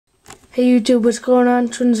Hey YouTube, what's going on?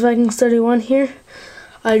 Twins Vikings 31 here.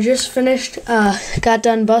 I just finished, got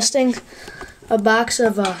done busting a box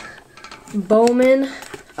of Bowman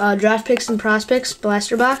draft picks and prospects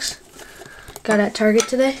blaster box. Got at Target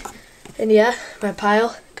today. And yeah, my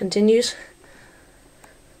pile continues.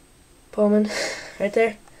 Bowman, right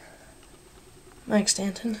there. Mike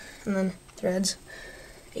Stanton, and then threads,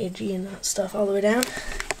 AG and stuff all the way down.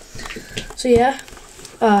 So yeah,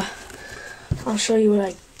 I'll show you what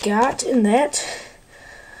I got in that.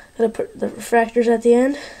 Gotta put the refractors at the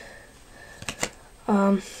end.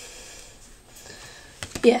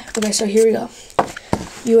 Yeah, okay, so here we go.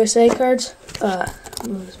 USA cards.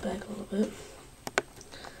 Move this back a little bit.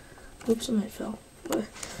 Oops, I might fell.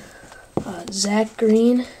 Zach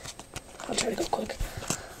Green. I'll try to go quick.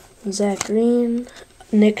 Zach Green,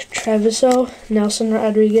 Nick Treviso, Nelson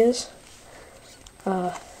Rodriguez,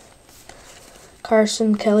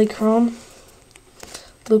 Carson Kelly Chrome,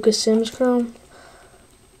 Lucas Sims Chrome,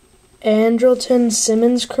 Andrelton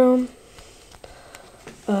Simmons Chrome,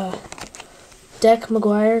 Deck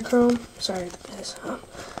McGuire Chrome, sorry guys,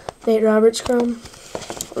 Nate Roberts Chrome,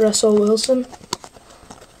 Russell Wilson,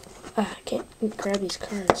 I can't grab these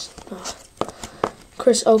cards,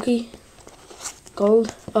 Chris Oakey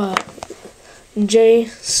Gold, Jay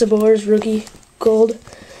Sabor's Rookie Gold,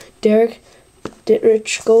 Derek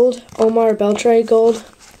Dittrich Gold, Omar Beltre Gold,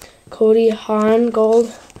 Cody Hahn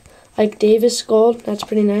Gold, Ike Davis Gold, that's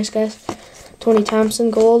pretty nice guys, Tony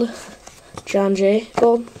Thompson Gold, John Jay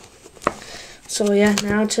Gold. So yeah,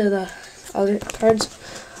 now to the other cards.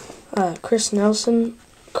 Chris Nelson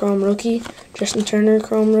Chrome Rookie, Justin Turner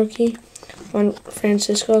Chrome Rookie, Juan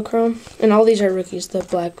Francisco Chrome, and all these are rookies, the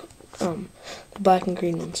black and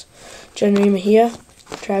green ones. Jenry Mejia,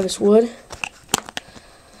 Travis Wood,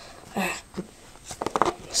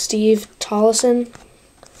 Steve Tollison,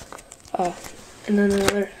 and then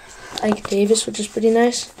another Ike Davis, which is pretty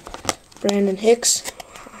nice. Brandon Hicks,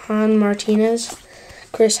 Han Martinez,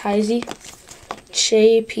 Chris Heisey,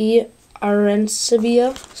 Che P.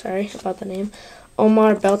 Arencibia, sorry about the name,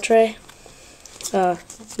 Omar Beltre,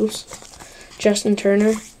 Justin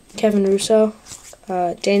Turner, Kevin Russo,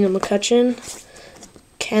 Daniel McCutcheon,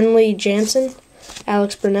 Kenley Jansen,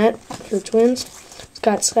 Alex Burnett for the Twins,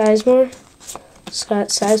 Scott Sizemore,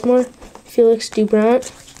 Felix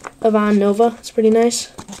DuBrant, Ivan Nova, it's pretty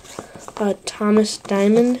nice, Thomas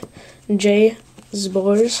Diamond, Jay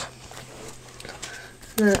Zbors,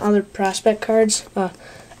 and then other prospect cards,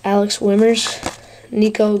 Alex Wimmers,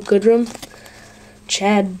 Nico Goodrum,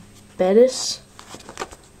 Chad Bettis,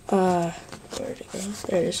 where did it go?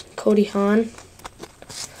 There it is, Cody Hahn,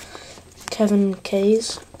 Kevin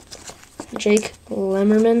Kays, Jake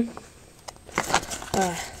Lemmerman,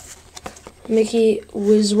 Mickey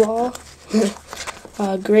Wiswall,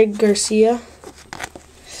 Greg Garcia.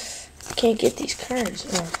 Can't get these cards.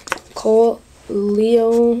 Cole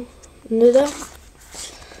Leonida,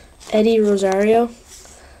 Eddie Rosario,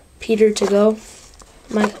 Peter To-Go,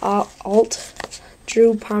 Mike Alt,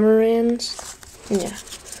 Drew Pomeranz. Yeah.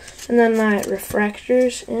 And then my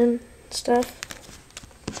refractors and stuff.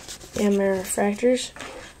 Yeah, my refractors.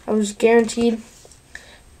 I was guaranteed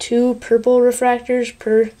 2 purple refractors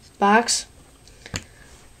per box.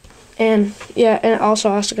 And yeah, and I also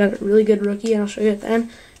got a really good rookie, and I'll show you at the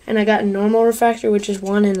end. And I got a normal refractor, which is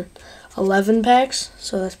 1 in 11 packs,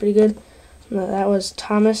 so that's pretty good. And that was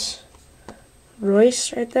Thomas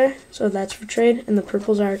Royce right there, so that's for trade. And the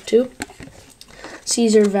purples are 2.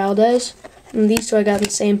 Cesar Valdez, and these 2 I got in the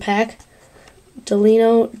same pack.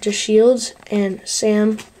 Delino DeShields and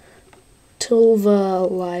Sam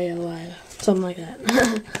Tulvalaya, something like that.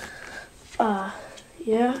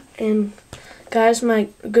 Yeah, and guys, my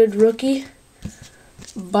good rookie,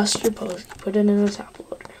 Buster Posey, put it in the top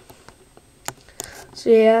loader. So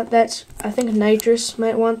yeah, that's, I think Nitrous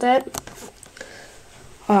might want that.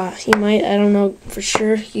 He might, I don't know for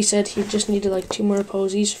sure. He said he just needed like 2 more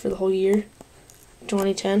posies for the whole year,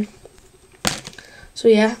 2010. So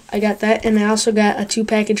yeah, I got that, and I also got a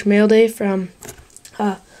 2-package mail day from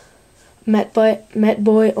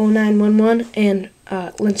Metboy0911 and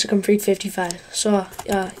Lincecum Freak 55. So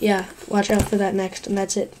yeah, watch out for that next, and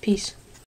that's it. Peace.